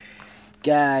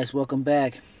Guys, welcome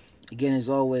back. Again, as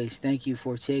always, thank you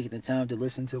for taking the time to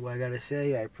listen to what I gotta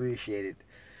say. I appreciate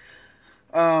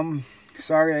it. Um,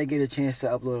 Sorry I didn't get a chance to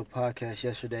upload a podcast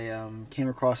yesterday. Came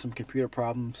across some computer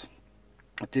problems.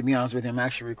 To be honest with you, I'm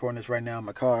actually recording this right now in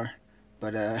my car.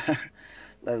 But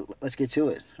let's get to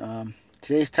it.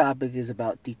 Today's topic is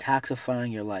about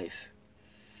detoxifying your life.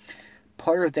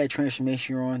 Part of that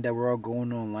transformation you're on, that we're all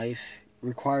going on in life,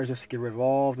 requires us to get rid of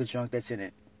all the junk that's in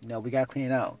it. We gotta clean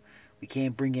it out. We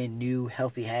can't bring in new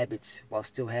healthy habits while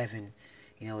still having,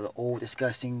 the old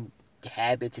disgusting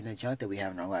habits and the junk that we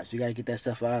have in our lives. We gotta get that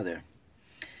stuff out of there.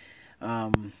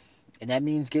 Um, and that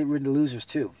means getting rid of the losers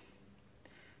too.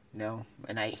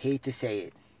 And I hate to say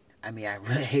it. I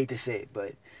really hate to say it,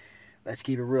 but let's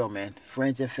keep it real, man.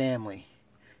 Friends and family.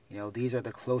 These are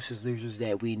the closest losers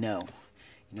that we know.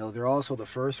 They're also the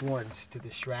first ones to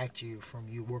distract you from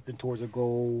you working towards a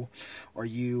goal or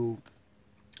you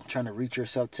trying to reach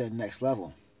yourself to the next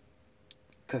level.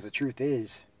 Because the truth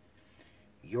is,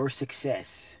 your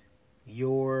success,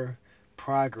 your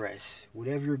progress,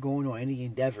 whatever you're going on, any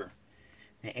endeavor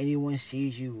that anyone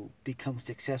sees you become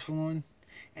successful on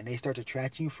and they start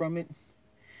detracting you from it,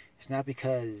 it's not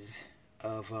because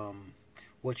of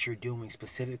what you're doing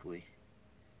specifically.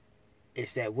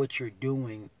 It's that what you're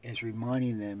doing is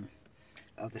reminding them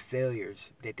of the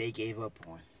failures that they gave up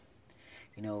on.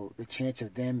 The chance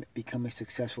of them becoming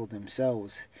successful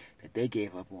themselves that they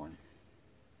gave up on.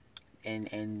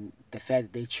 And the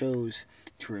fact that they chose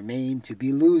to remain to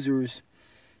be losers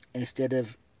instead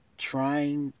of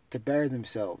trying to better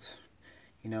themselves.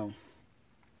 No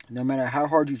matter how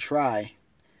hard you try,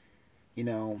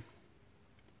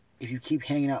 if you keep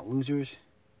hanging out losers,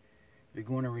 you're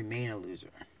going to remain a loser.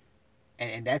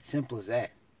 And that's simple as that.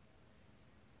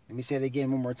 Let me say it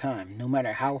again one more time. No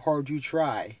matter how hard you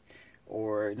try,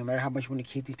 or no matter how much you want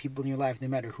to keep these people in your life, no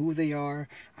matter who they are,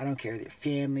 I don't care, their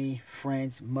family,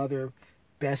 friends, mother,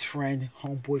 best friend,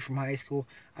 homeboy from high school,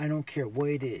 I don't care what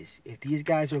it is. If these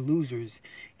guys are losers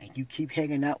and you keep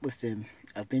hanging out with them,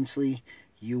 eventually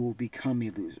you will become a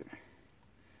loser.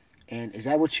 And is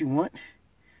that what you want?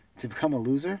 To become a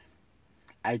loser?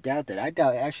 I doubt that. I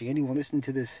doubt actually anyone listening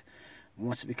to this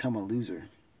wants to become a loser.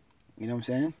 You know what I'm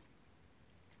saying?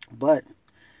 But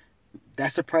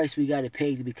that's the price we got to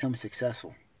pay to become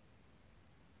successful.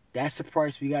 That's the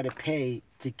price we got to pay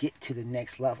to get to the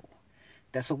next level.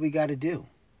 That's what we got to do.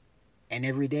 And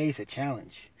every day is a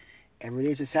challenge. Every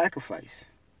day is a sacrifice.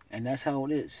 And that's how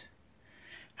it is.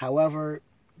 However,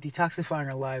 detoxifying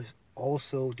our lives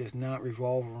also does not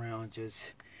revolve around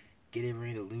just getting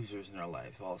rid of losers in our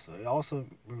lives also. It also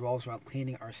revolves around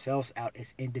cleaning ourselves out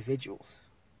as individuals.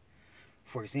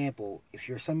 For example, if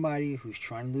you're somebody who's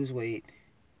trying to lose weight,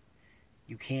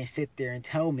 you can't sit there and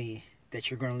tell me that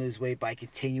you're going to lose weight by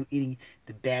continue eating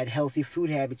the bad healthy food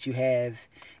habits you have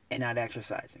and not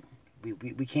exercising.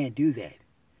 We can't do that.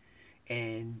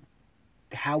 And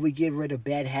how we get rid of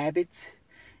bad habits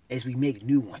is we make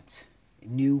new ones.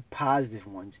 New positive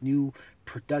ones, new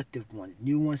productive ones,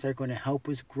 new ones that are going to help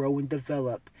us grow and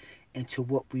develop into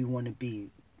what we want to be.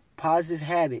 Positive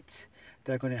habits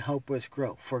that are going to help us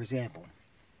grow. For example,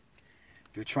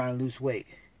 you're trying to lose weight.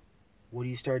 What do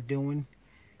you start doing?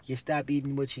 You stop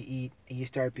eating what you eat and you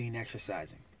start being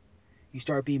exercising. You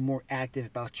start being more active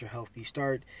about your health. You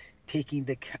start taking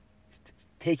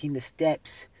the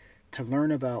steps to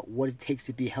learn about what it takes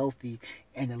to be healthy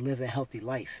and to live a healthy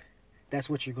life. That's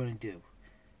what you're going to do.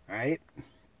 All right?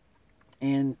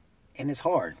 And it's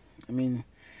hard.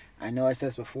 I know I said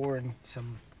this before in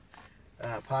some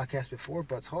podcasts before,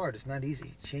 but it's hard. It's not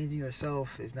easy. Changing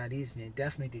yourself is not easy, and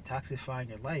definitely detoxifying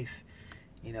your life.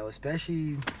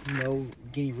 Especially,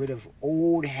 getting rid of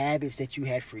old habits that you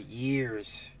had for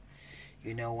years.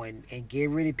 And get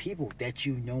rid of people that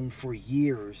you've known for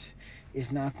years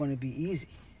is not going to be easy.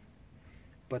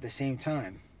 But at the same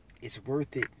time, it's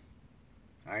worth it.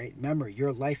 All right? Remember,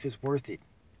 your life is worth it.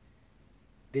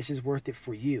 This is worth it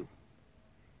for you.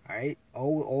 All right?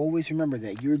 Always remember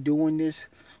that you're doing this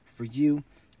for you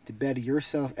to better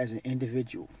yourself as an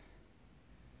individual.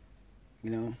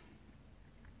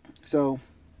 So,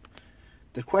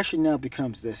 the question now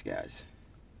becomes this, guys.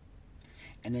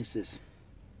 And it's this.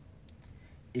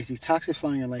 Is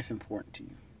detoxifying your life important to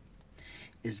you?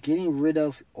 Is getting rid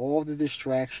of all the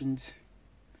distractions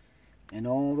and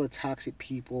all the toxic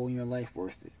people in your life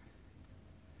worth it?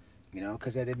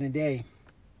 Because at the end of the day,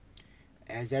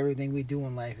 as everything we do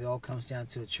in life, it all comes down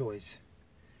to a choice.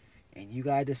 And you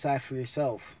got to decide for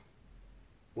yourself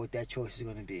what that choice is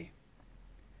going to be.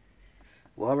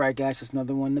 Well, all right, guys, that's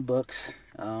another one in the books.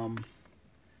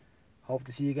 Hope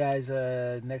to see you guys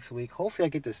next week. Hopefully I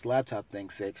get this laptop thing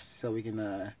fixed so we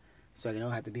can so I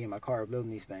don't have to be in my car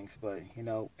building these things. But, you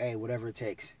know, hey, whatever it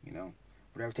takes, you know,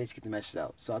 whatever it takes to get the message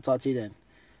out. So I'll talk to you then.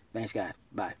 Thanks, guys.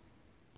 Bye.